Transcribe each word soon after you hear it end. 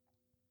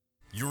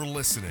You're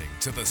listening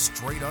to the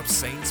Straight Up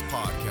Saints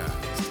podcast.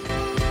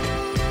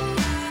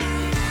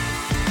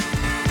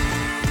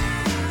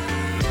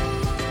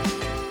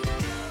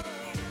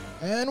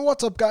 And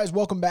what's up, guys?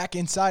 Welcome back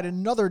inside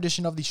another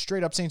edition of the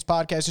Straight Up Saints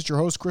podcast. It's your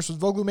host, Chris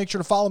Rosvoglu. Make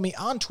sure to follow me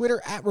on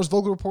Twitter at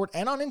Rosvoglu Report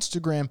and on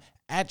Instagram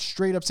at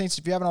Straight Up Saints.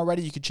 If you haven't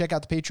already, you can check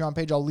out the Patreon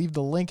page. I'll leave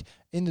the link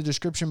in the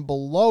description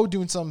below.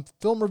 Doing some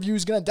film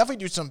reviews. Going to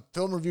definitely do some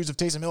film reviews of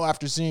Taysom Hill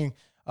after seeing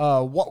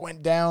what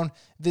went down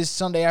this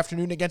Sunday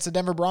afternoon against the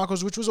Denver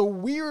Broncos, which was a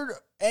weird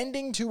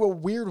ending to a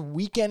weird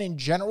weekend in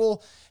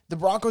general. The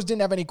Broncos didn't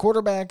have any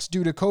quarterbacks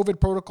due to COVID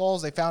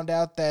protocols. They found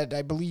out that,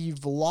 I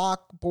believe,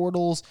 Locke,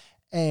 Bortles,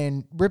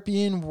 and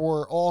Ripien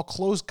were all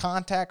close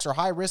contacts or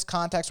high-risk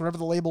contacts, whatever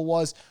the label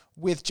was,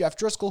 with Jeff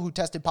Driscoll, who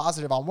tested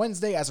positive on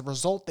Wednesday. As a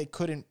result, they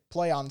couldn't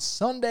play on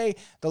Sunday.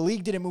 The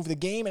league didn't move the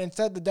game, and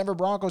instead the Denver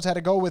Broncos had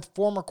to go with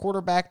former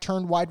quarterback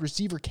turned wide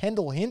receiver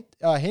Kendall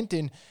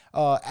Hinton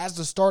as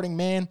the starting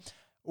man.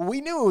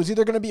 We knew it was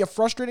either going to be a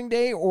frustrating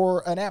day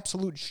or an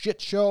absolute shit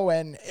show,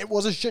 and it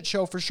was a shit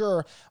show for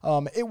sure.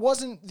 It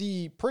wasn't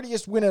the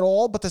prettiest win at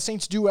all, but the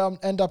Saints do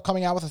end up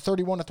coming out with a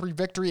 31-3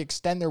 victory,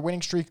 extend their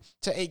winning streak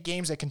to 8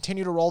 games. They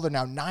continue to roll. They're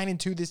now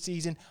 9-2 this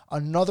season,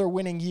 another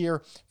winning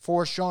year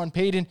for Sean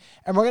Payton,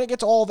 and we're going to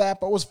get to all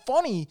that. But what was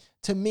funny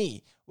to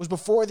me was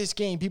before this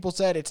game, people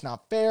said it's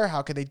not fair.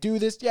 How could they do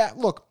this? Yeah,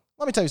 look,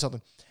 let me tell you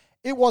something.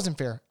 It wasn't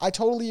fair. I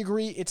totally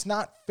agree. It's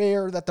not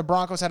fair that the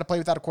Broncos had to play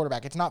without a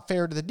quarterback. It's not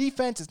fair to the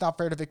defense. It's not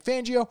fair to Vic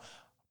Fangio.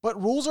 But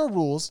rules are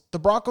rules. The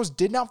Broncos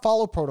did not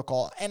follow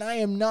protocol, and I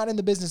am not in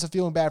the business of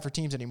feeling bad for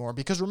teams anymore.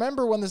 Because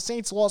remember when the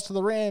Saints lost to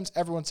the Rams,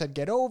 everyone said,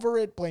 get over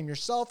it, blame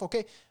yourself.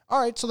 Okay, all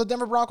right, so the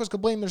Denver Broncos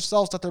could blame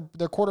themselves that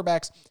their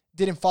quarterbacks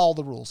didn't follow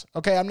the rules.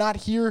 Okay, I'm not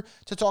here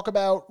to talk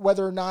about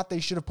whether or not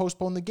they should have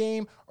postponed the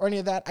game or any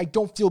of that. I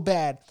don't feel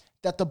bad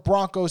that the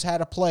Broncos had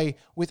to play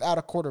without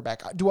a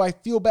quarterback. Do I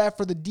feel bad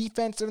for the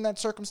defense in that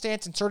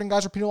circumstance and certain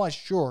guys are penalized?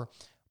 Sure.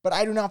 But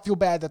I do not feel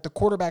bad that the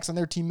quarterbacks on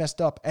their team messed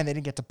up and they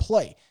didn't get to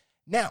play.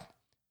 Now,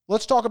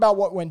 let's talk about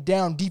what went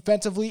down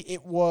defensively.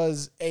 It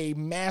was a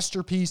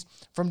masterpiece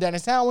from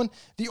Dennis Allen.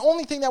 The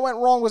only thing that went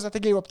wrong was that they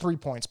gave up 3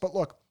 points. But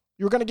look,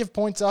 you were going to give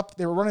points up.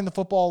 They were running the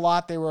football a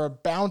lot. They were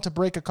bound to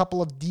break a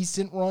couple of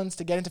decent runs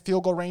to get into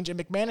field goal range. And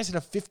McManus hit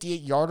a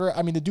 58-yarder.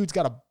 I mean, the dude's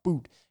got a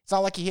boot. It's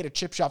not like he hit a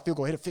chip shot field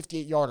goal, hit a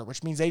 58-yarder,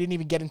 which means they didn't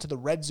even get into the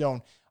red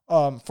zone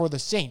for the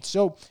Saints.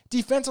 So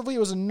defensively, it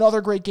was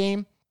another great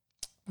game.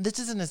 This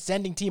is an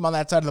ascending team on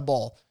that side of the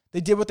ball. They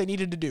did what they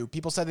needed to do.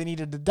 People said they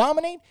needed to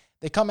dominate.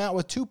 They come out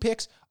with 2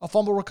 picks, a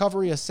fumble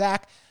recovery, a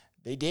sack.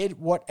 They did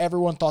what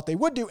everyone thought they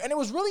would do, and it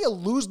was really a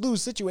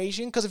lose-lose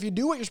situation because if you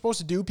do what you're supposed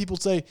to do, people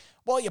say,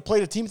 well, you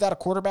played a team without a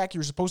quarterback, you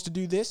were supposed to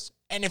do this,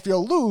 and if you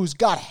lose,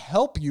 God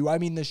help you. I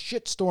mean, the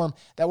shitstorm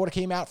that would have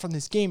came out from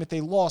this game if they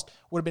lost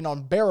would have been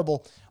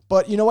unbearable.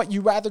 But you know what?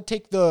 You rather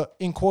take the,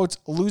 in quotes,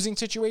 losing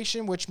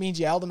situation, which means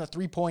you held them to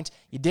 3 points.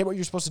 You did what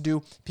you're supposed to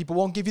do. People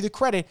won't give you the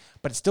credit,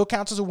 but it still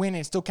counts as a win, and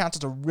it still counts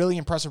as a really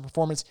impressive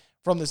performance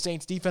from the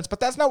Saints defense.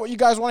 But that's not what you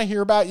guys want to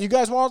hear about. You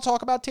guys want to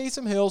talk about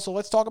Taysom Hill, so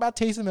let's talk about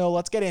Taysom Hill.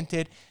 Let's get into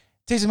it.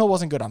 Taysom Hill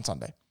wasn't good on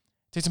Sunday.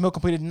 Taysom Hill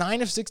completed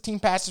 9 of 16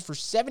 passes for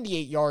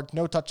 78 yards,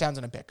 no touchdowns,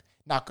 and a pick.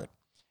 Not good.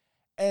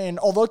 And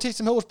although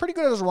Taysom Hill was pretty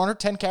good as a runner,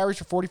 10 carries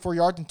for 44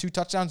 yards and 2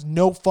 touchdowns,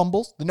 no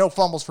fumbles. The no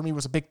fumbles for me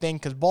was a big thing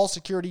because ball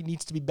security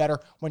needs to be better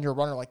when you're a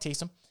runner like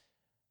Taysom.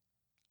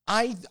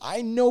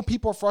 I know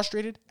people are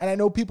frustrated, and I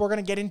know people are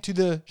going to get into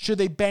the should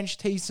they bench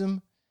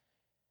Taysom.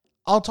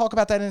 I'll talk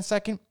about that in a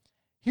second.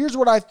 Here's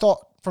what I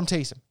thought from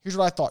Taysom. Here's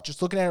what I thought,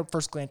 just looking at it at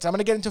first glance. I'm going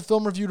to get into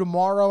film review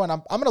tomorrow, and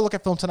I'm going to look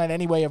at film tonight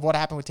anyway of what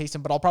happened with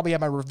Taysom, but I'll probably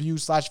have my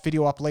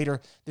review/video up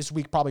later this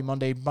week, probably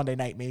Monday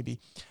night maybe.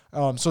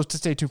 So to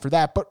stay tuned for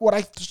that. But what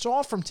I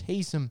saw from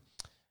Taysom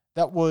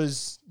that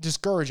was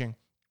discouraging,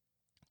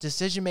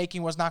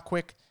 decision-making was not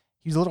quick.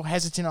 He was a little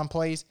hesitant on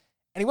plays,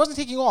 and he wasn't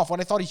taking off when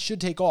I thought he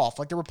should take off.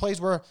 Like there were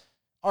plays where,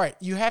 all right,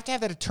 you have to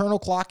have that eternal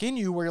clock in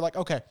you where you're like,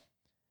 okay,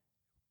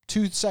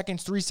 2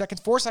 seconds, 3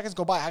 seconds, 4 seconds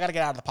go by. I got to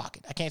get out of the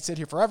pocket. I can't sit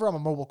here forever. I'm a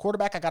mobile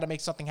quarterback. I got to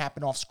make something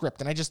happen off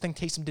script. And I just think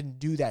Taysom didn't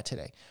do that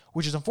today,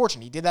 which is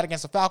unfortunate. He did that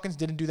against the Falcons,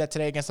 didn't do that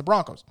today against the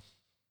Broncos.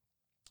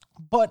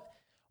 But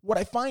what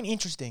I find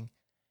interesting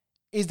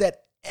is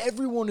that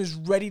everyone is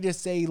ready to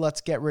say,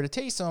 let's get rid of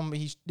Taysom.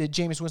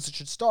 Jameis Winston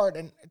should start,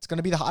 and it's going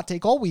to be the hot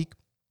take all week.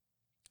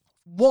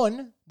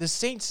 1, the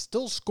Saints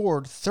still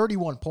scored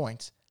 31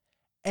 points.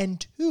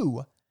 And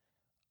 2,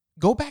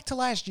 go back to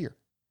last year.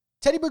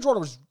 Teddy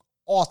Bridgewater was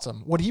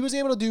awesome. What he was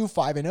able to do,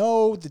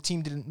 5-0, the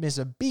team didn't miss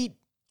a beat.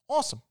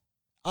 Awesome.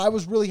 I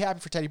was really happy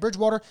for Teddy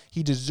Bridgewater.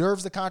 He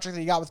deserves the contract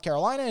that he got with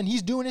Carolina, and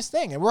he's doing his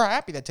thing. And we're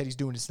happy that Teddy's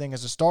doing his thing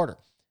as a starter.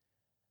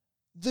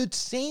 The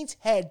Saints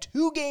had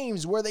 2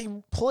 games where they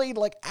played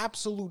like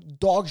absolute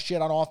dog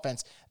shit on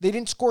offense. They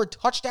didn't score a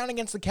touchdown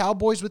against the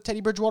Cowboys with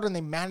Teddy Bridgewater, and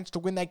they managed to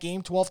win that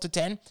game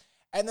 12-10.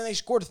 And then they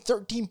scored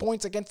 13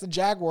 points against the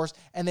Jaguars,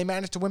 and they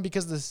managed to win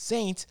because the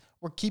Saints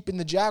were keeping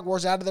the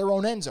Jaguars out of their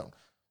own end zone.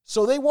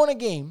 So they won a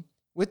game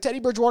with Teddy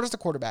Bridgewater as the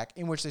quarterback,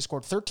 in which they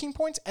scored 13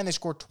 points and they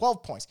scored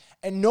 12 points.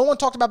 And no one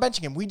talked about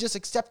benching him. We just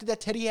accepted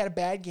that Teddy had a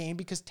bad game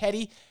because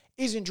Teddy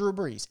isn't Drew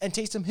Brees and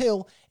Taysom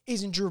Hill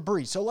isn't Drew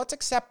Brees. So let's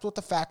accept what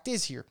the fact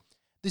is here.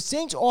 The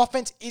Saints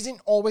offense isn't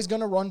always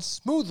going to run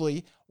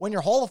smoothly when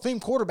your Hall of Fame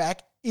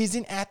quarterback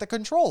isn't at the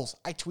controls.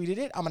 I tweeted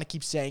it. I'm going to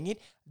keep saying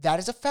it. That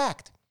is a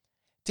fact.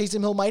 Taysom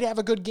Hill might have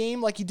a good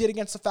game like he did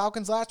against the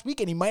Falcons last week,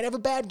 and he might have a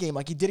bad game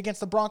like he did against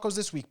the Broncos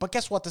this week. But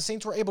guess what? The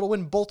Saints were able to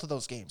win both of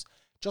those games.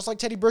 Just like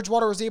Teddy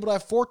Bridgewater was able to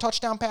have 4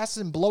 touchdown passes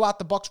and blow out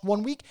the Bucs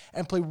one week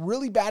and play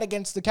really bad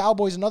against the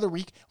Cowboys another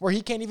week where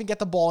he can't even get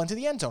the ball into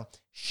the end zone.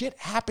 Shit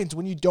happens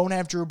when you don't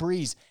have Drew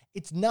Brees.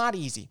 It's not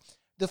easy.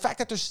 The fact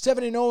that they're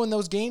 7-0 in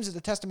those games is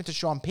a testament to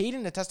Sean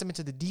Payton, a testament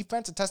to the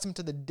defense, a testament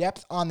to the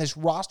depth on this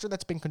roster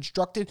that's been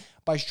constructed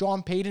by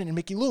Sean Payton and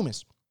Mickey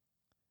Loomis.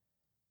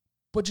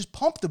 But just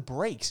pump the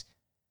brakes.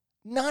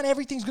 Not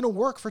everything's going to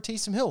work for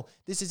Taysom Hill.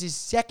 This is his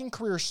second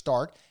career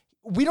start.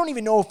 We don't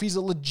even know if he's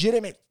a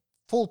legitimate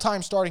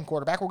full-time starting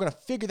quarterback. We're going to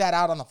figure that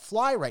out on the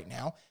fly right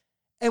now.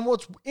 And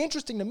what's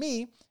interesting to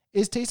me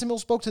is Taysom Hill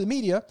spoke to the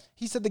media.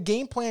 He said the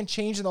game plan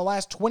changed in the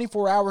last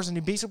 24 hours and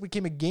he basically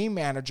became a game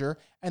manager,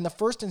 and the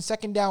first and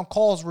second down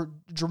calls were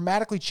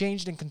dramatically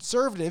changed and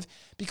conservative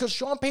because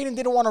Sean Payton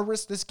didn't want to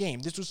risk this game.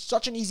 This was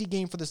such an easy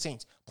game for the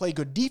Saints. Play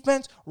good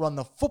defense, run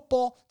the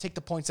football, take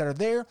the points that are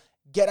there,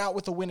 get out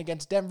with a win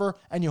against Denver,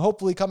 and you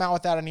hopefully come out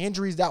without any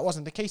injuries. That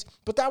wasn't the case,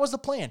 but that was the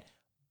plan.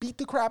 Beat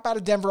the crap out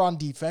of Denver on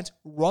defense,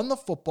 run the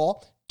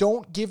football,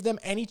 don't give them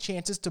any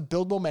chances to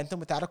build momentum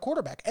without a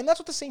quarterback. And that's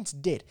what the Saints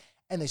did.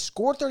 And they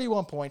scored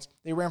 31 points.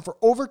 They ran for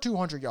over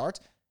 200 yards.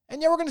 And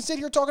yeah, we're going to sit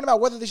here talking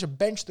about whether they should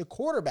bench the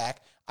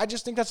quarterback. I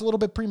just think that's a little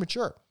bit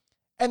premature.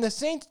 And the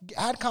Saints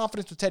had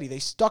confidence with Teddy. They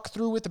stuck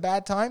through with the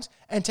bad times,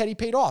 and Teddy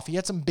paid off. He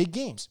had some big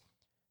games.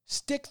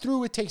 Stick through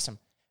with Taysom.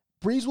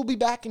 Brees will be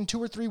back in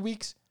 2 or 3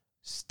 weeks.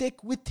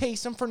 Stick with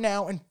Taysom for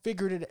now and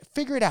figure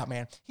it out,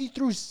 man. He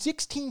threw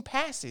 16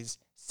 passes.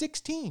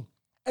 16.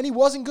 And he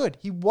wasn't good.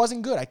 He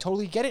wasn't good. I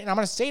totally get it, and I'm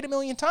going to say it a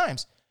million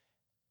times.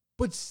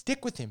 But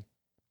stick with him.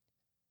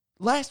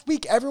 Last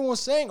week, everyone was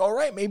saying, all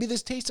right, maybe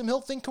this Taysom Hill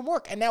thing can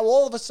work. And now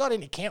all of a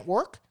sudden, it can't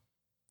work?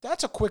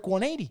 That's a quick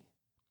 180.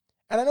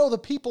 And I know the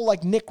people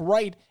like Nick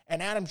Wright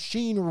and Adam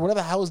Sheen, or whatever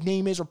the hell his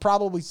name is, are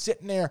probably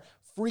sitting there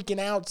freaking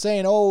out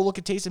saying, oh, look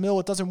at Taysom Hill.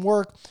 It doesn't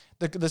work.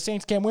 The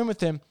Saints can't win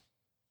with him.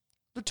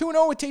 They're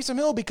 2-0 with Taysom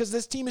Hill because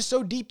this team is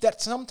so deep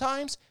that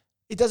sometimes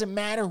it doesn't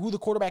matter who the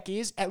quarterback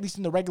is, at least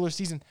in the regular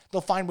season,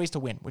 they'll find ways to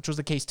win, which was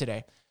the case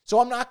today. So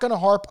I'm not going to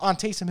harp on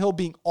Taysom Hill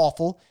being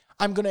awful.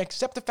 I'm going to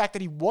accept the fact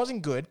that he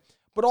wasn't good,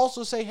 but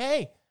also say,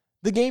 hey,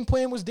 the game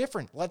plan was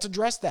different. Let's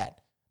address that.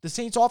 The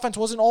Saints offense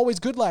wasn't always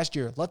good last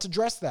year. Let's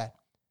address that.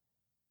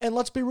 And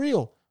let's be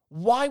real.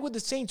 Why would the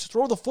Saints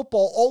throw the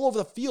football all over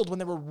the field when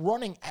they were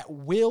running at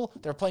will?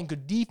 They're playing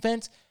good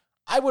defense.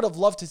 I would have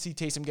loved to see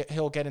Taysom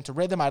Hill get into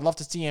rhythm. I'd love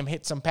to see him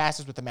hit some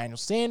passes with Emmanuel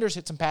Sanders,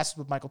 hit some passes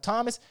with Michael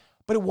Thomas,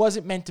 but it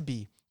wasn't meant to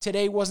be.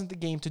 Today wasn't the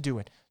game to do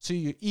it. So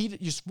you eat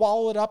it, you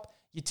swallow it up,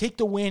 you take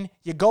the win,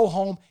 you go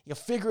home, you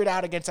figure it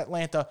out against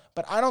Atlanta.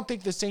 But I don't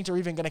think the Saints are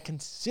even going to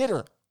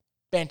consider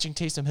benching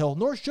Taysom Hill,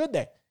 nor should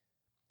they.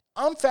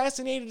 I'm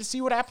fascinated to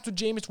see what happens with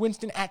Jameis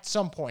Winston at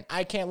some point.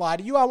 I can't lie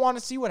to you. I want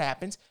to see what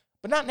happens,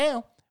 but not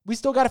now. We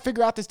still got to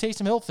figure out this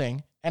Taysom Hill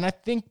thing. And I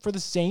think for the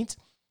Saints, it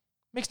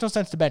makes no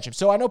sense to bench him.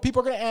 So I know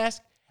people are going to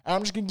ask, and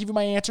I'm just going to give you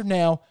my answer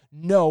now.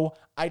 No,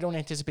 I don't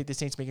anticipate the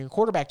Saints making a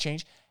quarterback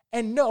change.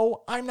 And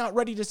no, I'm not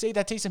ready to say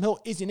that Taysom Hill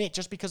isn't it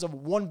just because of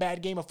one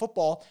bad game of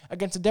football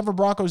against the Denver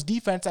Broncos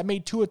defense that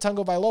made Tua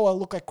Tagovailoa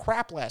look like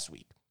crap last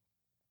week.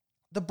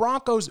 The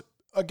Broncos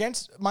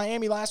against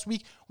Miami last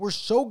week were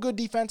so good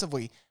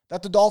defensively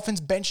that the Dolphins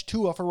benched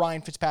Tua for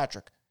Ryan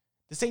Fitzpatrick.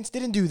 The Saints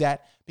didn't do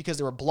that because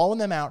they were blowing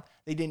them out.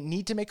 They didn't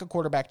need to make a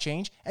quarterback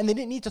change, and they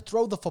didn't need to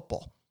throw the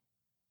football.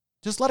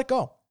 Just let it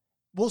go.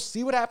 We'll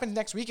see what happens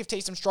next week if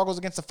Taysom struggles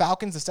against the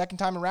Falcons the second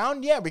time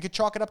around. Yeah, we could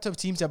chalk it up to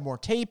teams have more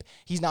tape.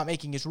 He's not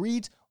making his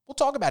reads. We'll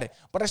talk about it.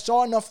 But I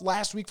saw enough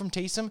last week from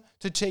Taysom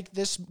to take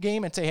this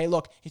game and say, hey,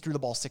 look, he threw the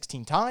ball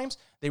 16 times.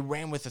 They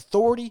ran with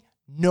authority.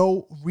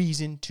 No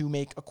reason to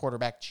make a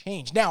quarterback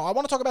change. Now, I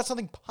want to talk about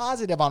something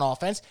positive on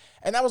offense,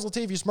 and that was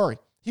Latavius Murray.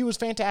 He was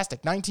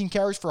fantastic. 19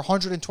 carries for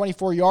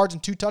 124 yards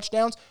and 2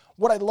 touchdowns.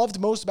 What I loved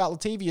most about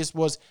Latavius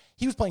was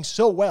he was playing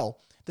so well.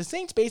 The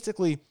Saints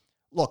basically,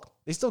 look,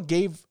 they still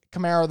gave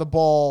Kamara the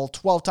ball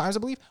 12 times, I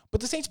believe,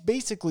 but the Saints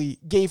basically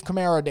gave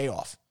Kamara a day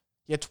off.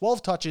 He had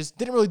 12 touches,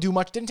 didn't really do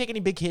much, didn't take any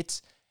big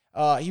hits.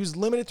 He was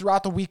limited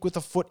throughout the week with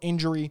a foot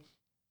injury.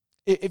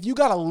 If you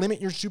got to limit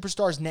your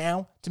superstars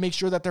now to make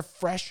sure that they're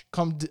fresh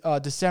come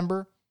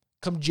December,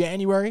 come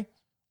January,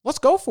 let's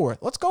go for it.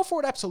 Let's go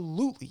for it,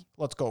 absolutely.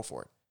 Let's go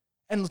for it.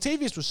 And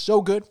Latavius was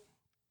so good.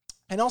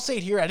 And I'll say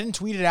it here, I didn't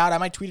tweet it out. I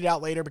might tweet it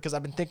out later because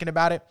I've been thinking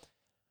about it.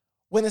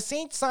 When the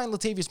Saints signed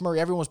Latavius Murray,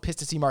 everyone was pissed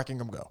to see Mark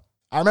Ingram go.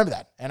 I remember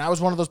that. And I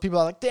was one of those people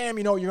that were like, damn,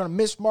 you're going to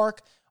miss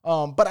Mark.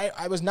 But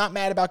I was not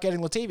mad about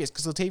getting Latavius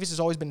because Latavius has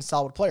always been a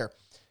solid player.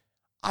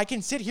 I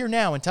can sit here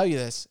now and tell you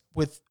this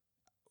with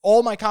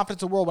all my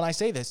confidence in the world when I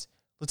say this.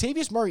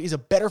 Latavius Murray is a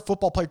better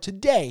football player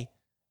today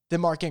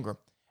than Mark Ingram.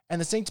 And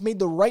the Saints made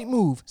the right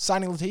move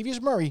signing Latavius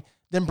Murray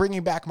than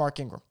bringing back Mark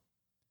Ingram.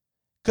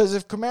 Because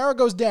if Kamara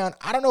goes down,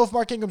 I don't know if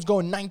Mark Ingram's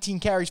going 19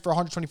 carries for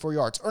 124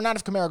 yards. Or not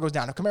if Kamara goes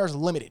down. If Kamara's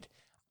limited.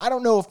 I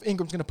don't know if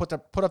Ingram's going to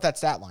put up that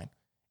stat line.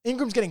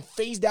 Ingram's getting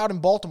phased out in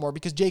Baltimore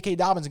because J.K.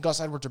 Dobbins and Gus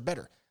Edwards are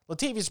better.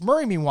 Latavius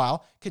Murray,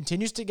 meanwhile,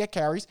 continues to get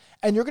carries.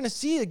 And you're going to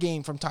see a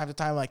game from time to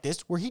time like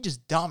this where he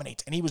just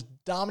dominates. And he was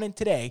dominant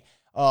today.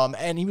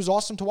 And he was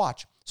awesome to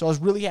watch. So I was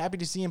really happy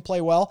to see him play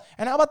well.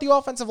 And how about the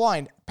offensive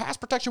line? Pass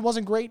protection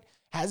wasn't great.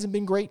 Hasn't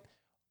been great.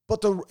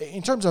 But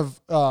in terms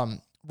of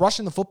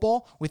rushing the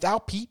football,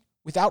 without Pete,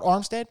 without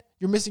Armstead,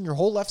 you're missing your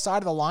whole left side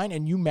of the line,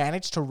 and you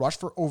managed to rush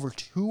for over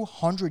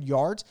 200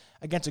 yards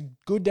against a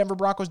good Denver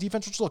Broncos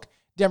defense, which, look,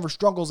 Denver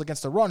struggles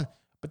against the run,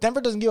 but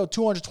Denver doesn't give up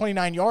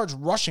 229 yards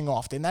rushing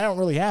often. That don't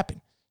really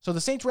happen. So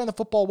the Saints ran the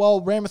football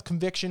well, ran with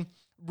conviction.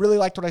 Really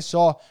liked what I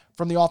saw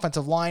from the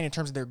offensive line in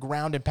terms of their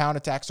ground and pound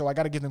attack, so I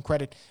got to give them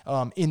credit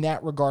in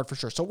that regard for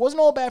sure. So it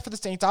wasn't all bad for the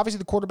Saints. Obviously,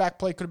 the quarterback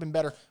play could have been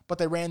better, but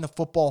they ran the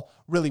football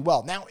really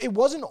well. Now, it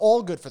wasn't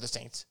all good for the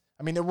Saints.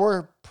 I mean, there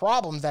were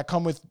problems that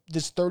come with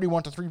this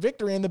 31-3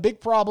 victory, and the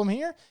big problem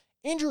here,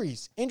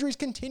 injuries. Injuries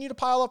continue to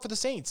pile up for the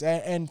Saints,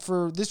 and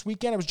for this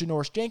weekend, it was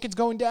Janoris Jenkins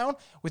going down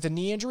with a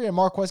knee injury and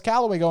Marquez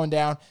Callaway going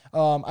down,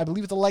 I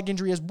believe with a leg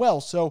injury as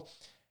well. So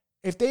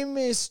if they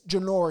miss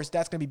Janoris,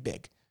 that's going to be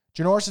big.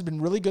 Janoris has been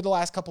really good the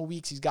last couple of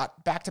weeks. He's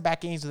got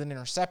back-to-back games with an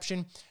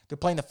interception. They're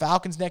playing the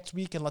Falcons next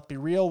week, and let's be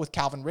real, with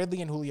Calvin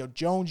Ridley and Julio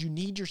Jones, you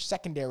need your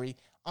secondary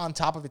on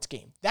top of its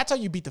game. That's how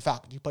you beat the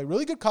Falcons. You play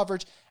really good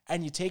coverage,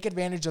 and you take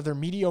advantage of their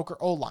mediocre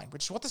O-line,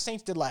 which is what the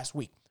Saints did last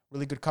week.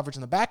 Really good coverage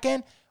in the back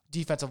end.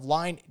 Defensive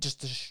line just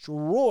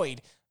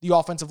destroyed the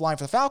offensive line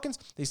for the Falcons.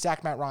 They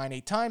sacked Matt Ryan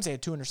 8 times. They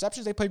had 2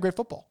 interceptions. They played great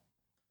football.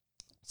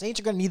 Saints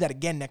are going to need that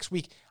again next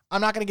week. I'm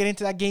not going to get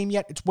into that game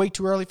yet. It's way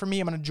too early for me.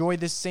 I'm going to enjoy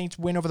this Saints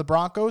win over the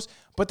Broncos,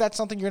 but that's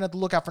something you're going to have to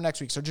look out for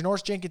next week. So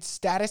Janoris Jenkins'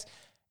 status,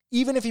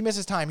 even if he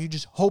misses time, you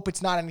just hope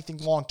it's not anything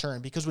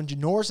long-term, because when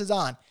Janoris is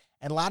on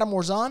and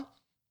Lattimore's on,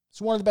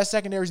 it's one of the best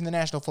secondaries in the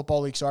National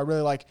Football League, so I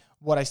really like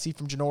what I see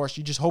from Janoris.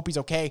 You just hope he's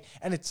okay,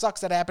 and it sucks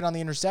that happened on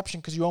the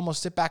interception because you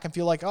almost sit back and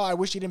feel like, oh, I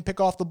wish he didn't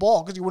pick off the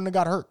ball because he wouldn't have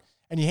got hurt.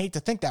 And you hate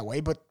to think that way,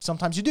 but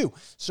sometimes you do.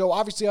 So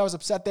obviously I was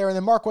upset there. And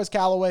then Marquez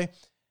Callaway,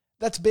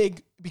 that's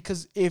big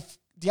because if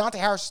Deontay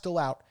Harris is still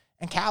out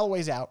and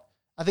Callaway's out,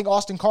 I think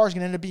Austin Carr is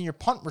going to end up being your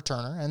punt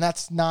returner, and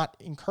that's not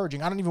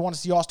encouraging. I don't even want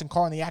to see Austin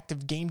Carr on the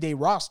active game day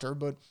roster,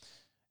 but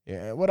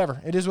yeah,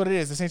 whatever. It is what it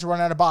is. The Saints are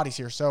running out of bodies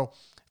here, so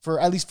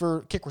at least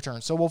for kick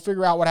returns. So we'll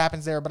figure out what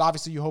happens there, but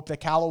obviously you hope that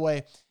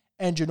Callaway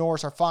and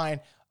Janoris are fine.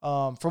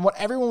 From what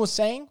everyone was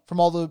saying, from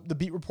all the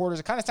beat reporters,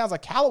 it kind of sounds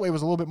like Callaway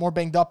was a little bit more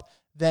banged up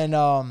than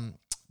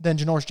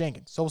Janoris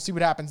Jenkins. So we'll see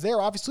what happens there,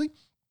 obviously.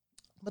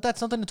 But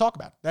that's something to talk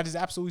about. That is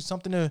absolutely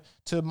something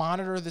to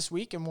monitor this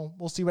week, and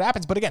we'll see what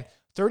happens. But again,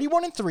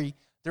 31-3,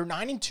 they're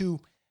 9-2.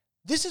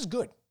 This is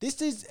good.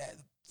 This is,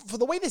 for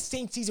the way this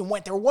Saints season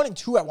went, they were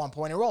 1-2 at one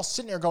point. They were all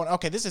sitting there going,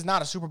 okay, this is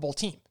not a Super Bowl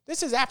team.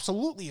 This is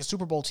absolutely a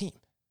Super Bowl team.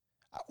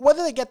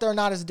 Whether they get there or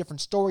not is a different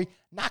story.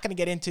 Not going to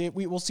get into it.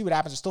 We'll see what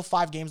happens. There's still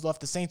 5 games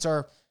left. The Saints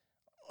are,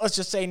 let's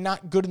just say,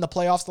 not good in the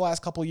playoffs the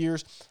last couple of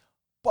years.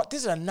 But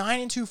this is a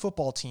 9-2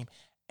 football team.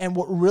 And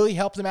what really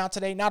helped them out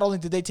today, not only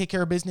did they take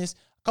care of business,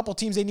 a couple of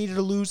teams they needed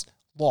to lose,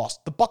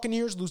 lost. The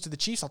Buccaneers lose to the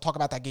Chiefs. I'll talk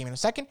about that game in a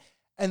second.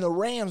 And the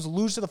Rams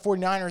lose to the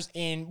 49ers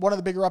in one of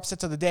the bigger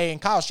upsets of the day. And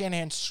Kyle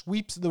Shanahan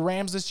sweeps the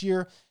Rams this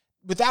year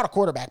without a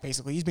quarterback,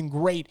 basically. He's been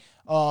great.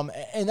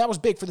 And that was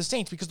big for the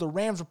Saints because the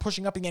Rams were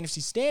pushing up in the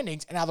NFC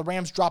standings, and now the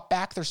Rams drop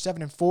back. They're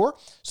 7-4.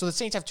 So the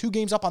Saints have 2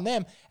 games up on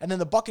them, and then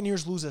the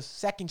Buccaneers lose a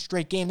second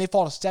straight game. They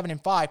fall to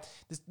 7-5.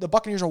 The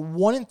Buccaneers are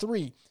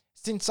 1-3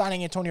 since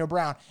signing Antonio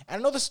Brown.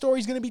 And I know the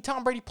story's going to be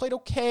Tom Brady played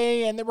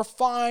okay, and they were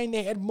fine.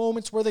 They had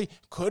moments where they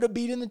could have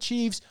beaten the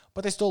Chiefs,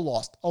 but they still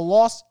lost. A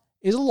loss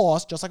is a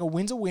loss, just like a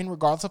win's a win,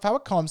 regardless of how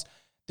it comes.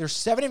 They're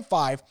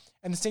 7-5,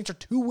 and the Saints are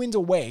 2 wins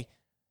away.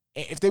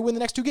 If they win the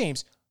next 2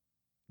 games,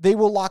 they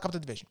will lock up the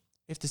division.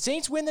 If the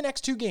Saints win the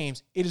next 2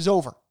 games, it is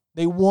over.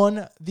 They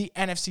won the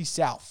NFC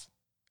South.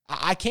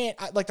 I can't,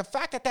 like the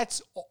fact that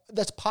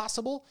that's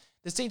possible,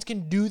 the Saints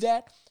can do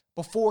that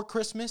before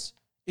Christmas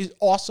is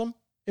awesome,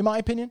 in my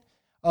opinion.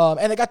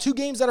 And they got 2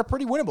 games that are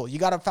pretty winnable. You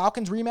got a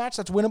Falcons rematch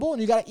that's winnable,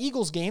 and you got an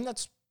Eagles game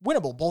that's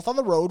winnable, both on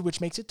the road,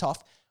 which makes it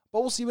tough.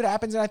 But we'll see what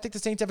happens, and I think the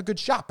Saints have a good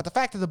shot. But the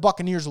fact that the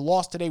Buccaneers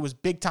lost today was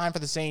big time for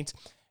the Saints.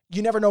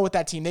 You never know with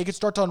that team. They could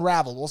start to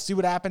unravel. We'll see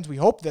what happens. We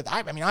hope that,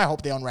 I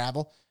hope they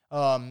unravel.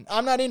 I'm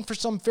not in for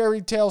some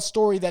fairy tale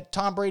story that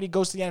Tom Brady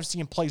goes to the NFC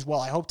and plays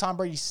well. I hope Tom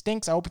Brady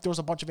stinks. I hope he throws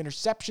a bunch of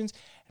interceptions.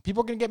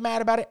 People are going to get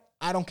mad about it.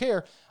 I don't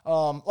care.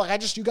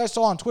 You guys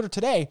saw on Twitter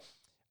today,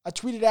 I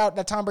tweeted out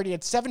that Tom Brady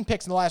had 7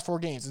 picks in the last 4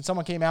 games, and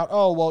someone came out,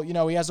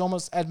 he has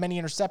almost as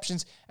many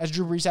interceptions as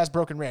Drew Brees has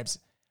broken ribs.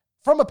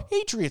 From a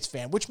Patriots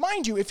fan, which,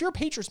 mind you, if you're a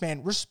Patriots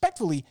fan,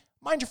 respectfully,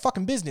 mind your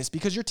fucking business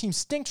because your team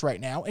stinks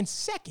right now. And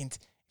second,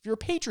 if you're a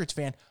Patriots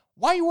fan,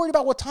 why are you worried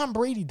about what Tom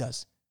Brady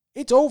does?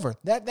 It's over.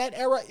 That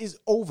era is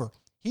over.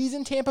 He's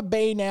in Tampa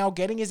Bay now,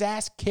 getting his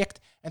ass kicked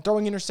and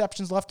throwing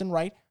interceptions left and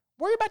right.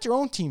 worry about your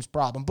own team's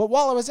problem. But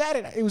while I was at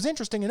it, it was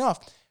interesting enough.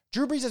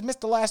 Drew Brees has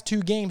missed the last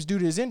 2 games due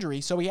to his injury,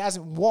 so he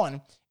hasn't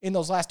won in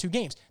those last 2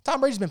 games. Tom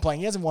Brady's been playing.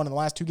 He hasn't won in the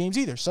last 2 games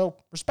either. So,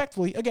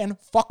 respectfully, again,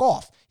 fuck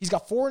off. He's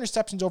got 4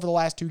 interceptions over the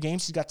last 2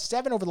 games. He's got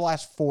 7 over the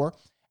last 4,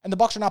 and the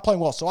Bucs are not playing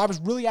well. So, I was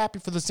really happy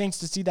for the Saints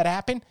to see that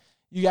happen.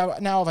 You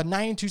now have a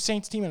 9-2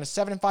 Saints team and a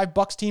 7-5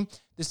 Bucs team.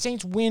 The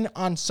Saints win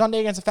on Sunday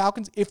against the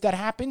Falcons. If that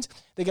happens,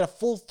 they get a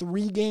full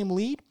 3-game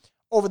lead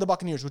over the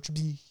Buccaneers, which would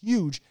be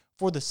huge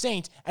for the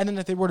Saints. And then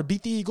if they were to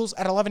beat the Eagles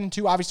at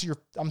 11-2, obviously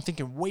I'm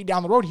thinking way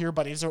down the road here,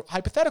 but it's a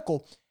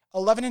hypothetical.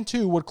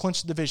 11-2 would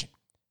clinch the division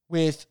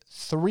with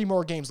 3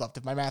 more games left.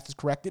 If my math is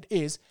correct, it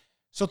is.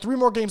 So 3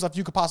 more games left,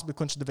 you could possibly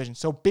clinch the division.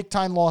 So big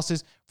time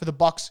losses for the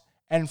Bucs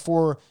and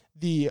for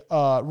the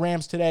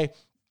Rams today.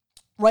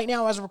 Right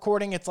now, as we're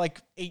recording, it's like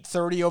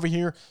 8:30 over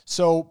here.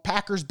 So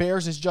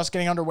Packers-Bears is just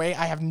getting underway.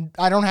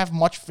 I don't have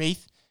much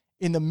faith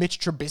in the Mitch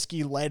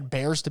Trubisky-led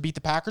Bears to beat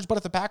the Packers. But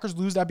if the Packers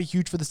lose, that'd be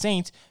huge for the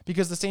Saints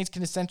because the Saints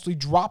can essentially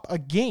drop a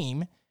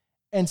game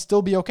and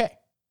still be okay,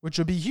 which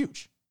would be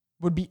huge.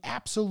 Would be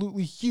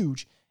absolutely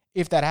huge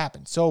if that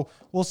happens. So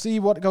we'll see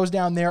what goes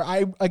down there.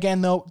 I, again,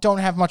 though, don't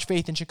have much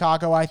faith in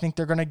Chicago. I think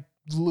they're going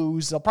to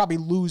lose. They'll probably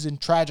lose in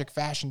tragic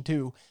fashion,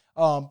 too.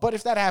 But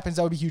if that happens,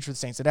 that would be huge for the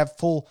Saints. They'd have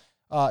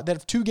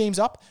 2 games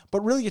up,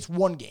 but really it's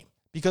 1 game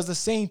because the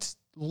Saints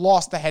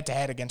lost the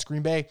head-to-head against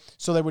Green Bay,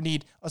 so they would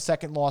need a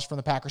second loss from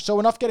the Packers. So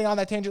enough getting on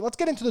that tangent. Let's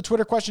get into the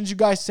Twitter questions you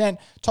guys sent.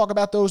 Talk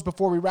about those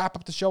before we wrap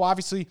up the show.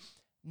 Obviously,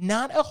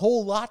 not a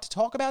whole lot to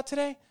talk about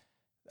today.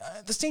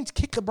 The Saints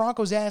kicked the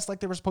Broncos' ass like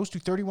they were supposed to,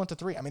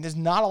 31-3. I mean, there's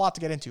not a lot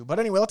to get into. But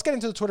anyway, let's get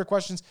into the Twitter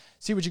questions,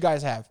 see what you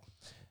guys have.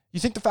 You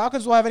think the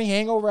Falcons will have any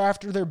hangover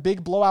after their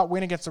big blowout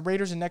win against the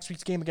Raiders in next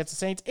week's game against the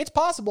Saints? It's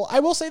possible.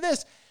 I will say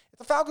this. If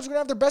the Falcons are going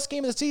to have their best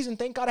game of the season,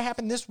 thank God it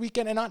happened this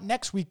weekend and not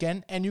next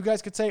weekend. And you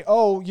guys could say,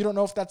 oh, you don't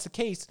know if that's the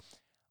case.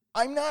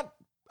 I'm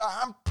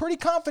pretty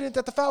confident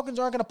that the Falcons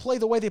aren't going to play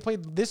the way they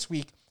played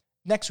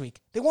next week.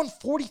 They won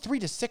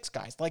 43-6,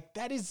 guys. Like,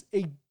 that is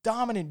a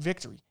dominant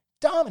victory.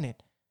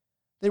 Dominant.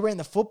 They ran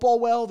the football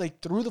well. They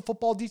threw the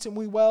football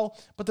decently well.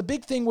 But the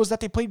big thing was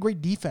that they played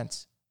great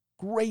defense.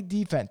 Great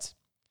defense.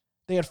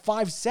 They had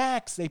 5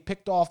 sacks. They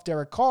picked off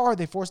Derek Carr.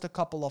 They forced a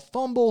couple of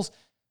fumbles.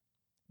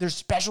 Their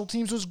special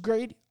teams was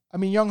great. I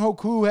mean, Younghoe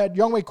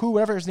Koo,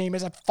 whatever his name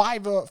is, had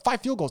 5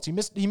 field goals.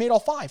 He made all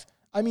 5.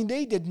 I mean,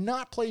 they did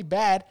not play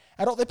bad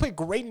at all. They played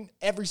great in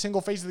every single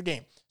phase of the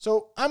game.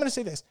 So I'm going to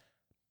say this.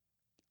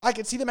 I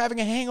could see them having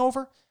a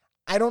hangover.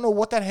 I don't know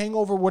what that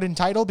hangover would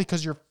entitle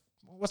because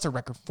what's their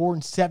record?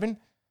 4-7?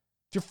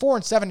 If you're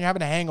 4-7, you're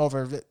having a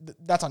hangover,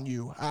 that's on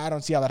you. I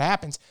don't see how that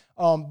happens.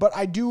 But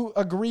I do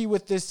agree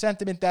with this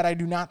sentiment that I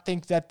do not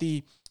think that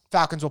the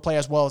Falcons will play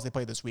as well as they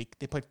played this week.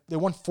 They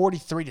won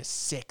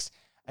 43-6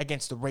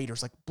 against the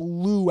Raiders, like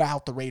blew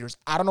out the Raiders.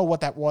 I don't know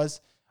what that was.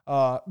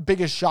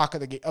 Biggest shock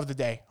of the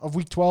day of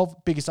week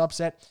 12, biggest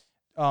upset.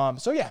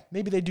 So yeah,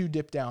 maybe they do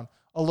dip down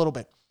a little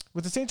bit.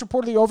 With the Saints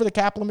reportedly over the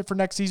cap limit for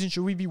next season,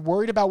 should we be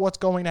worried about what's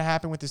going to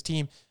happen with this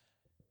team?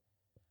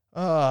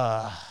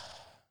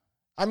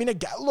 I mean,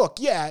 look,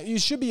 yeah, you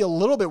should be a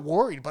little bit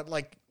worried, but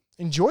like,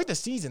 enjoy the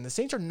season. The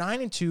Saints are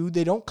 9-2.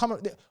 They don't come.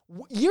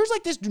 Years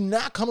like this do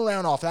not come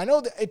around often. I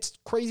know that it's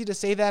crazy to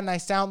say that, and I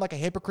sound like a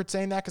hypocrite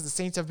saying that because the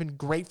Saints have been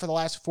great for the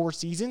last 4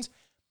 seasons.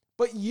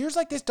 But years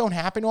like this don't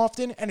happen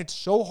often, and it's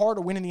so hard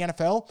to win in the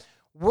NFL.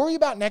 Worry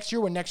about next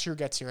year when next year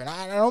gets here. And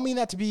I don't mean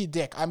that to be a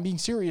dick. I'm being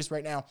serious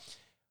right now.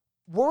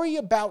 Worry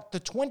about the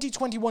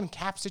 2021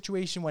 cap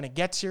situation when it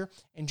gets here.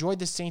 Enjoy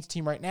the Saints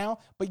team right now.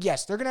 But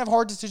yes, they're going to have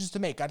hard decisions to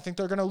make. I think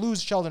they're going to lose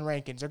Sheldon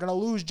Rankins. They're going to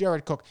lose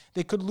Jared Cook.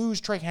 They could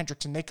lose Trey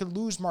Hendrickson. They could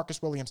lose Marcus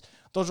Williams.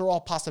 Those are all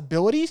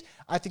possibilities.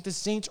 I think the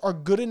Saints are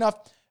good enough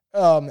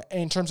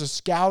in terms of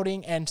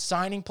scouting and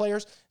signing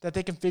players that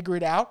they can figure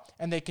it out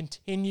and they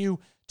continue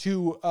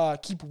to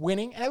keep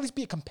winning and at least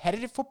be a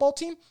competitive football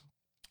team.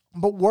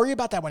 But worry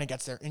about that when it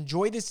gets there.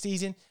 Enjoy this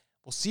season.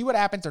 We'll see what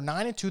happens. They're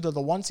 9-2. They're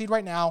the 1 seed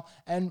right now.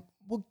 And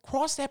we'll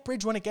cross that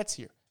bridge when it gets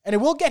here. And it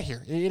will get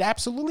here. It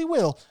absolutely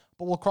will.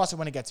 But we'll cross it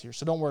when it gets here.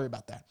 So don't worry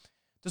about that.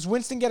 Does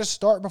Winston get a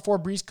start before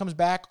Brees comes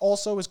back?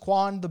 Also, is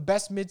Quan the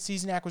best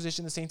midseason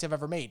acquisition the Saints have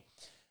ever made?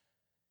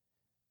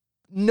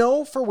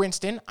 No for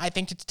Winston. I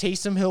think it's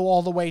Taysom Hill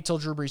all the way till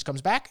Drew Brees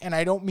comes back. And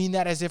I don't mean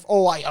that as if,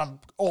 I'm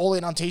all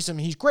in on Taysom.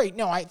 He's great.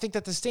 No, I think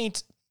that the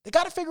Saints, they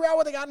got to figure out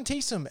what they got in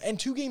Taysom. And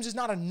 2 games is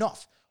not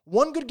enough.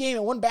 1 good game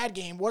and 1 bad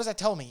game, what does that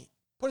tell me?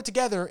 Put it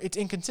together, it's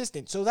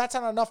inconsistent. So that's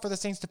not enough for the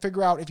Saints to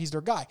figure out if he's their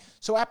guy.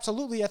 So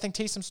absolutely, I think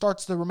Taysom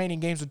starts the remaining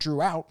games with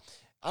Drew out.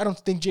 I don't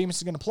think Jameis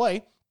is going to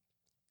play.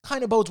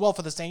 Kind of bodes well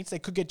for the Saints. They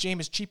could get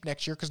Jameis cheap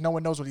next year because no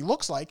one knows what he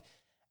looks like.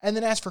 And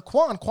then as for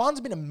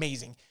Quan's been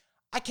amazing.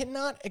 I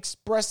cannot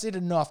express it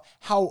enough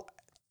how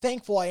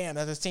thankful I am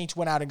that the Saints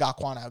went out and got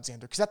Quan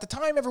Alexander. Because at the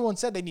time, everyone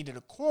said they needed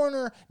a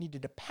corner,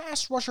 needed a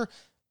pass rusher.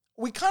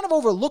 We kind of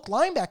overlooked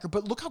linebacker,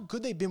 but look how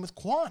good they've been with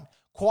Quan.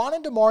 Quan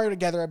and DeMario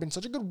together have been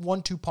such a good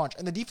 1-2 punch,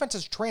 and the defense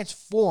has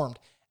transformed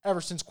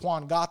ever since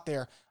Quan got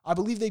there. I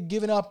believe they've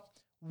given up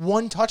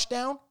 1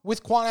 touchdown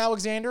with Quan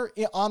Alexander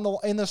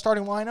in the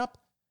starting lineup.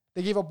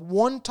 They gave up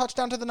 1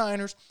 touchdown to the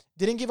Niners,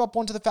 didn't give up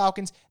 1 to the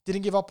Falcons,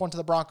 didn't give up 1 to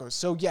the Broncos.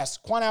 So, yes,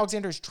 Quan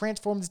Alexander has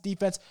transformed this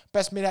defense.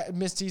 Best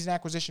mid-season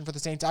acquisition for the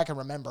Saints I can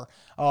remember.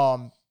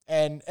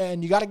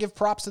 And you got to give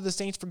props to the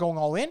Saints for going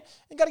all in. And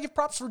you got to give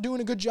props for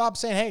doing a good job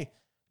saying, hey,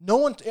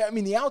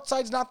 the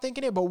outside's not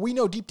thinking it, but we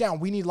know deep down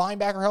we need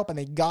linebacker help, and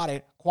they got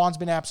it. Quan's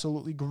been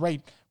absolutely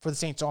great for the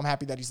Saints, so I'm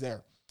happy that he's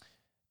there.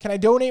 Can I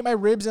donate my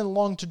ribs and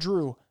lung to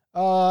Drew?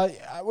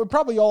 We'd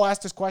probably all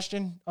ask this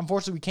question.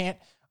 Unfortunately, we can't.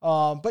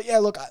 But yeah,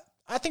 look,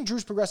 I think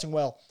Drew's progressing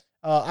well.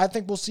 I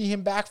think we'll see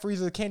him back for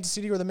either the Kansas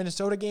City or the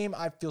Minnesota game.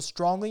 I feel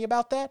strongly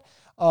about that.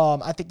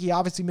 I think he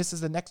obviously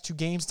misses the next 2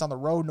 games. It's on the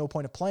road. No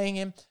point of playing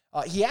him.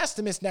 He has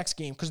to miss next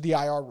game because of the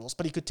IR rules,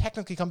 but he could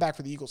technically come back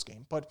for the Eagles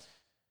game. But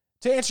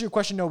to answer your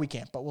question, no, we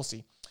can't, but we'll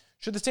see.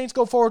 Should the Saints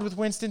go forward with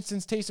Winston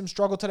since Taysom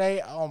struggled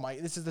today? Oh my,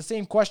 this is the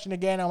same question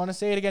again. I want to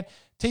say it again.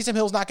 Taysom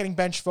Hill's not getting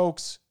benched,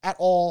 folks, at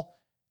all.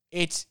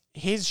 It's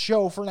his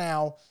show for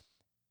now.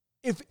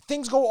 If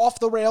things go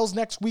off the rails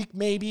next week,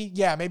 maybe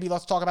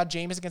let's talk about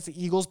Jameis against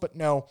the Eagles, but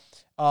no.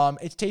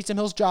 It's Taysom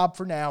Hill's job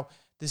for now.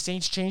 The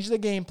Saints changed the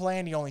game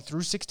plan. He only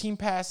threw 16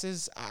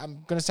 passes.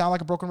 I'm going to sound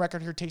like a broken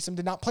record here. Taysom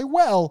did not play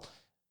well,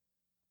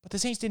 but the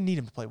Saints didn't need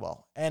him to play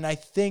well. And I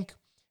think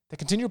they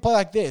continue to play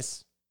like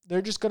this,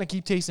 they're just going to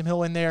keep Taysom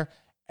Hill in there,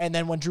 and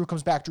then when Drew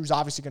comes back, Drew's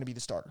obviously going to be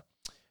the starter.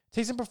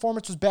 Taysom's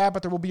performance was bad,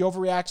 but there will be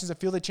overreactions. I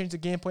feel they changed the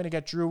game plan to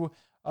get Drew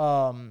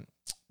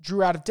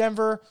out of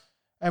Denver.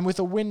 And with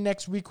a win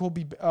next week, he'll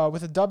be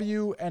with a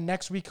W, and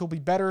next week he'll be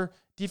better.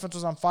 Defense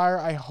was on fire.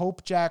 I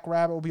hope Jack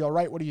Rabbit will be all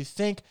right. What do you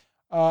think?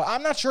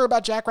 I'm not sure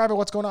about Jack Rabbit,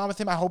 what's going on with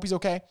him. I hope he's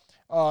okay.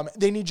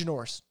 They need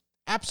Janoris.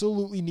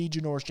 Absolutely need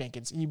Janoris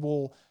Jenkins. He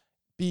will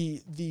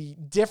be the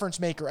difference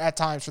maker at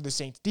times for the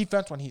Saints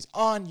defense. When he's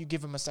on, you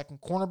give him a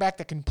second cornerback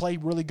that can play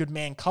really good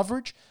man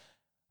coverage.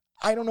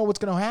 I don't know what's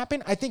going to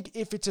happen. I think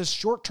if it's a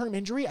short-term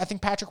injury, I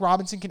think Patrick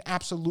Robinson can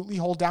absolutely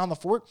hold down the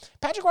fort.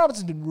 Patrick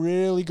Robinson's been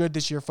really good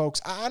this year,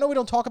 folks. I know we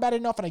don't talk about it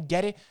enough, and I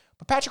get it,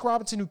 but Patrick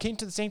Robinson, who came back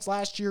to the Saints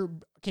last year,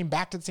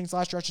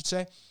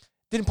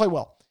 didn't play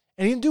well,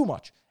 and he didn't do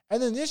much.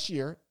 And then this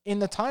year, in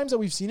the times that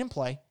we've seen him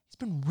play, he's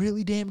been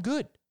really damn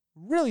good.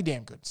 Really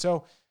damn good.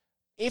 So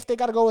if they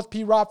got to go with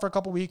P-Rob for a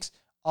couple weeks,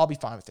 I'll be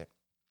fine with it.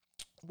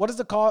 What is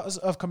the cause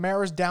of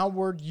Kamara's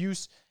downward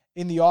use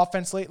in the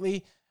offense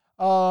lately?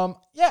 I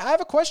have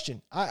a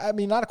question. I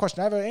mean, not a question.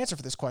 I have an answer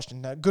for this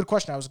question. Good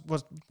question.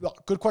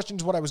 Good question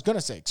is what I was going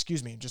to say.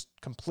 Excuse me. Just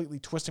completely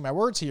twisting my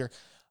words here.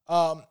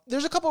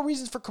 There's a couple of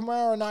reasons for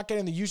Kamara not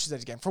getting the usage that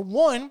he's getting. For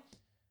one,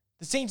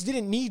 the Saints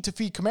didn't need to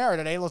feed Kamara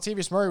today.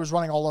 Latavius Murray was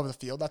running all over the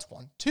field. That's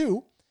one.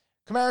 Two,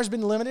 Kamara's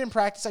been limited in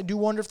practice. I do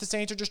wonder if the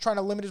Saints are just trying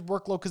to limit his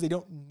workload because they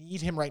don't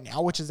need him right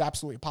now, which is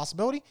absolutely a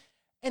possibility.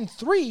 And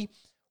three,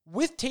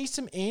 with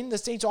Taysom in, the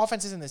Saints'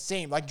 offense isn't the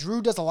same. Like,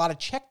 Drew does a lot of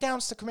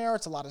checkdowns to Kamara.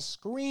 It's a lot of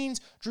screens.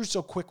 Drew's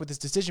so quick with his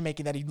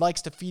decision-making that he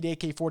likes to feed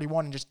AK-41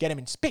 and just get him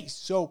in space.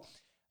 So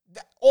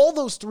all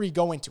those three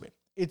go into it.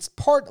 It's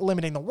part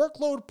limiting the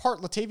workload, part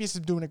Latavius is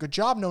doing a good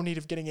job, no need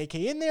of getting AK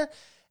in there,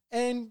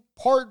 and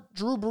part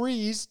Drew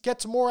Brees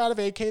gets more out of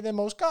AK than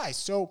most guys.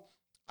 So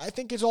I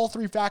think it's all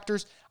three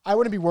factors. I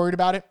wouldn't be worried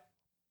about it.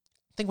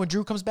 I think when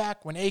Drew comes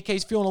back, when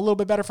AK's feeling a little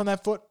bit better from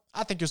that foot,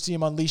 I think you'll see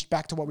him unleashed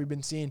back to what we've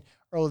been seeing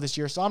earlier this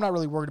year. So I'm not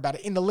really worried about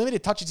it. In the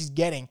limited touches he's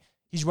getting,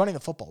 he's running the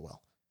football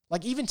well.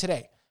 Like even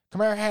today,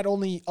 Kamara had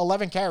only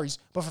 11 carries,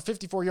 but for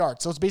 54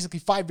 yards. So it's basically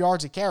 5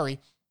 yards a carry.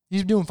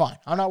 He's doing fine.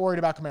 I'm not worried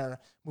about Kamara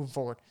moving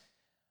forward.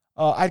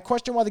 I'd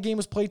question why the game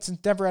was played since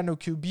Denver had no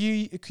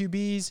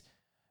QBs.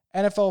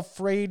 NFL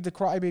afraid the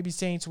crybaby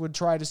Saints would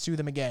try to sue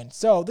them again.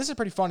 So this is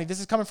pretty funny. This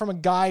is coming from a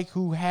guy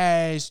who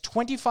has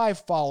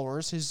 25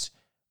 followers. His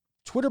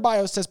Twitter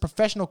bio says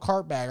professional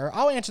cartbagger.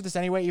 I'll answer this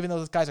anyway, even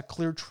though this guy's a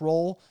clear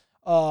troll.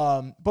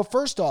 But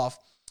first off,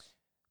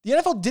 the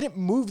NFL didn't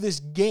move this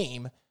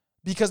game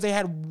because they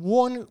had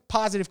one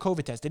positive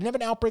COVID test. They didn't have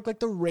an outbreak like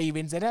the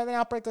Ravens. They didn't have an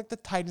outbreak like the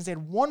Titans. They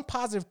had one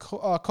positive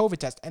COVID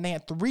test, and they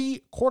had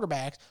 3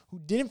 quarterbacks who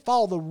didn't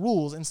follow the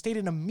rules and stayed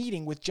in a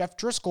meeting with Jeff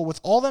Driscoll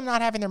with all of them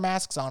not having their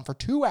masks on for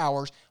 2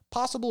 hours,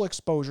 possible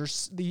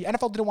exposures. The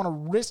NFL didn't want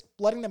to risk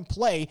letting them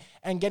play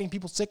and getting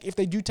people sick if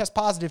they do test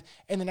positive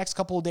in the next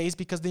couple of days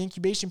because the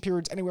incubation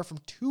period is anywhere from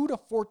 2 to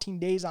 14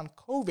 days on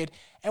COVID.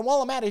 And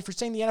while I'm at it, if you're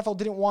saying the NFL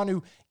didn't want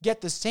to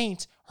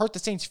hurt the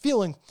Saints'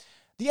 feeling,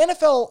 the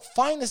NFL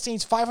fined the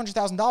Saints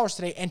 $500,000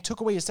 today and took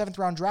away a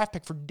 7th-round draft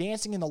pick for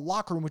dancing in the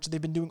locker room, which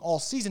they've been doing all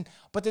season,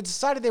 but they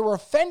decided they were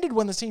offended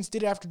when the Saints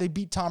did it after they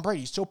beat Tom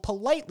Brady. So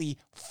politely,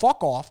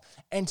 fuck off.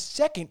 And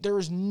second, there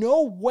is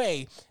no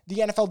way the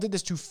NFL did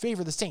this to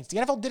favor the Saints. The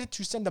NFL did it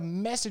to send a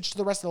message to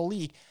the rest of the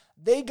league.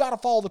 They got to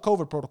follow the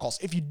COVID protocols.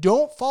 If you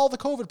don't follow the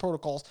COVID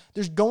protocols,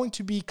 there's going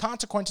to be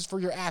consequences for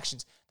your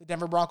actions. The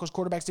Denver Broncos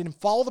quarterbacks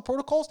didn't follow the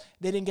protocols.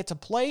 They didn't get to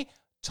play.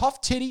 Tough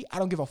titty. I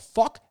don't give a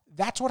fuck.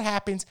 That's what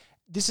happens.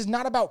 This is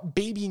not about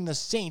babying the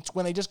Saints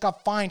when they just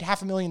got fined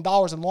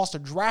 $500,000 and lost a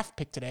draft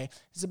pick today.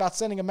 It's about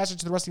sending a message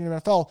to the rest of the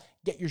NFL,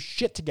 get your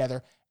shit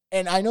together.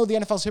 And I know the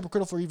NFL is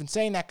hypocritical for even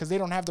saying that because they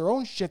don't have their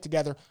own shit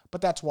together,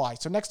 but that's why.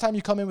 So next time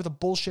you come in with a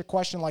bullshit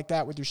question like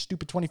that with your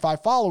stupid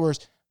 25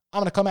 followers, I'm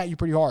going to come at you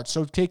pretty hard.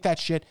 So take that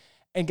shit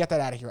and get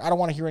that out of here. I don't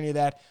want to hear any of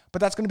that.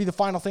 But that's going to be the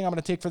final thing I'm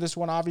going to take for this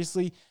one,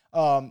 obviously.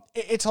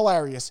 It's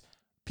hilarious.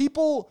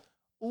 People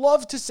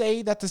love to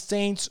say that the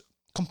Saints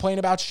complain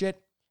about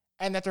shit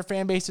and that their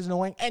fan base is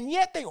annoying, and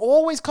yet they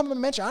always come and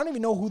mention, I don't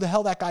even know who the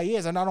hell that guy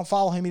is, and I don't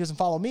follow him, he doesn't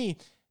follow me,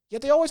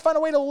 yet they always find a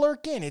way to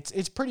lurk in.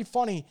 It's pretty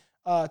funny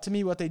to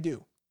me what they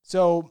do.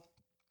 So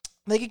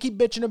they could keep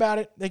bitching about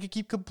it, they could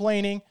keep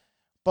complaining,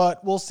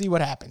 but we'll see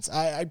what happens.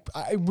 I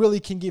really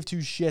can give two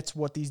shits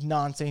what these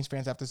non-Saints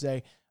fans have to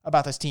say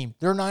about this team.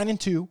 They're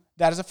 9-2.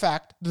 That is a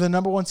fact. They're the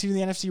number one seed in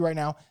the NFC right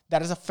now.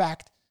 That is a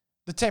fact.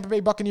 The Tampa Bay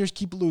Buccaneers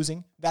keep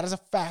losing. That is a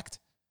fact.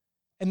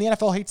 And the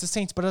NFL hates the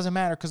Saints, but it doesn't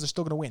matter because they're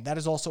still going to win. That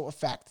is also a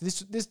fact.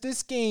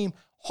 This game,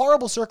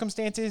 horrible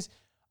circumstances.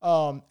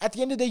 At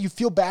the end of the day, you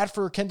feel bad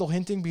for Kendall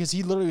Hinton because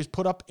he literally was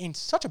put up in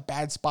such a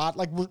bad spot.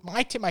 Like,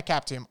 I tip my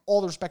cap to him.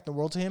 All the respect in the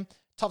world to him.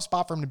 Tough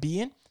spot for him to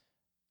be in.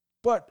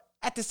 But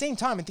at the same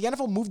time, if the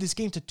NFL moved this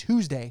game to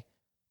Tuesday,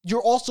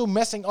 you're also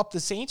messing up the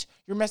Saints.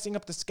 You're messing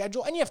up the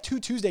schedule. And you have 2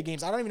 Tuesday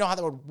games. I don't even know how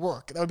that would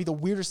work. That would be the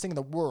weirdest thing in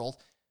the world.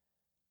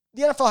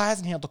 The NFL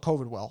hasn't handled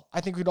COVID well. I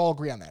think we'd all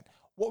agree on that.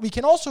 What we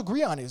can also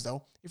agree on is,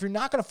 though, if you're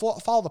not going to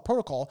follow the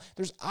protocol,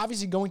 there's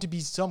obviously going to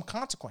be some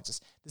consequences.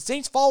 The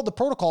Saints followed the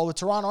protocol with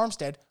Teron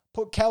Armstead,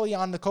 put Kelly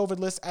on the COVID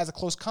list as a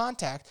close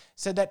contact,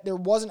 said that there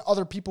wasn't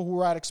other people who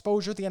were at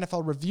exposure. The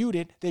NFL reviewed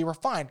it. They were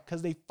fine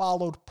because they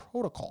followed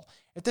protocol.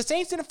 If the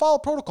Saints didn't follow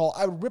protocol,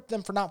 I would rip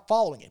them for not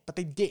following it, but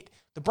they did.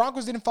 The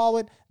Broncos didn't follow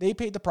it. They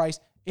paid the price.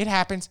 It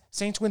happens.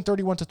 Saints win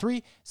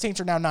 31-3.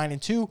 Saints are now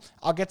 9-2.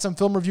 I'll get some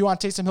film review on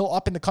Taysom Hill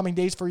up in the coming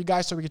days for you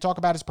guys so we can talk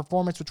about his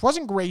performance, which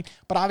wasn't great,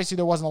 but obviously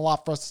there wasn't a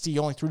lot for us to see. He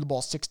only threw the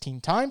ball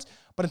 16 times.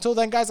 But until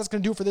then, guys, that's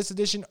going to do it for this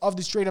edition of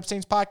the Straight Up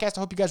Saints podcast.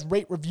 I hope you guys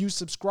rate, review,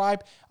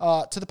 subscribe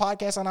to the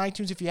podcast on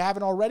iTunes if you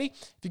haven't already.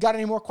 If you got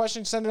any more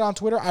questions, send it on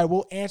Twitter. I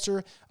will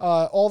answer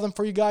all of them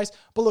for you guys.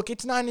 But look,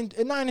 it's 9-2,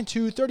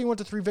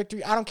 31-3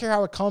 victory. I don't care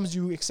how it comes.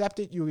 You accept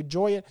it. You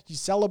enjoy it. You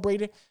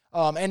celebrate it.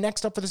 And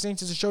next up for the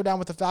Saints is a showdown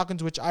with the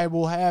Falcons, which I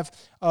will have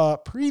a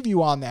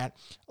preview on that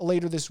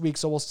later this week,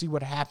 so we'll see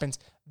what happens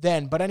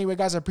then. But anyway,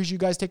 guys, I appreciate you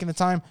guys taking the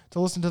time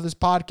to listen to this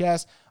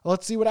podcast.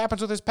 Let's see what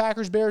happens with this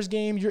Packers-Bears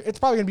game. It's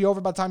probably going to be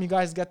over by the time you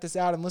guys get this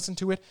out and listen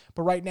to it.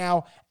 But right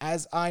now,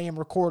 as I am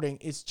recording,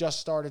 it's just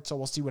started, so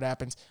we'll see what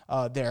happens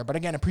there. But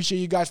again, appreciate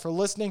you guys for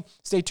listening.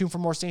 Stay tuned for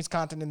more Saints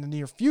content in the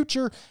near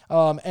future.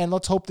 And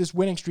let's hope this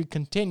winning streak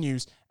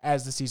continues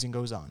as the season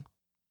goes on.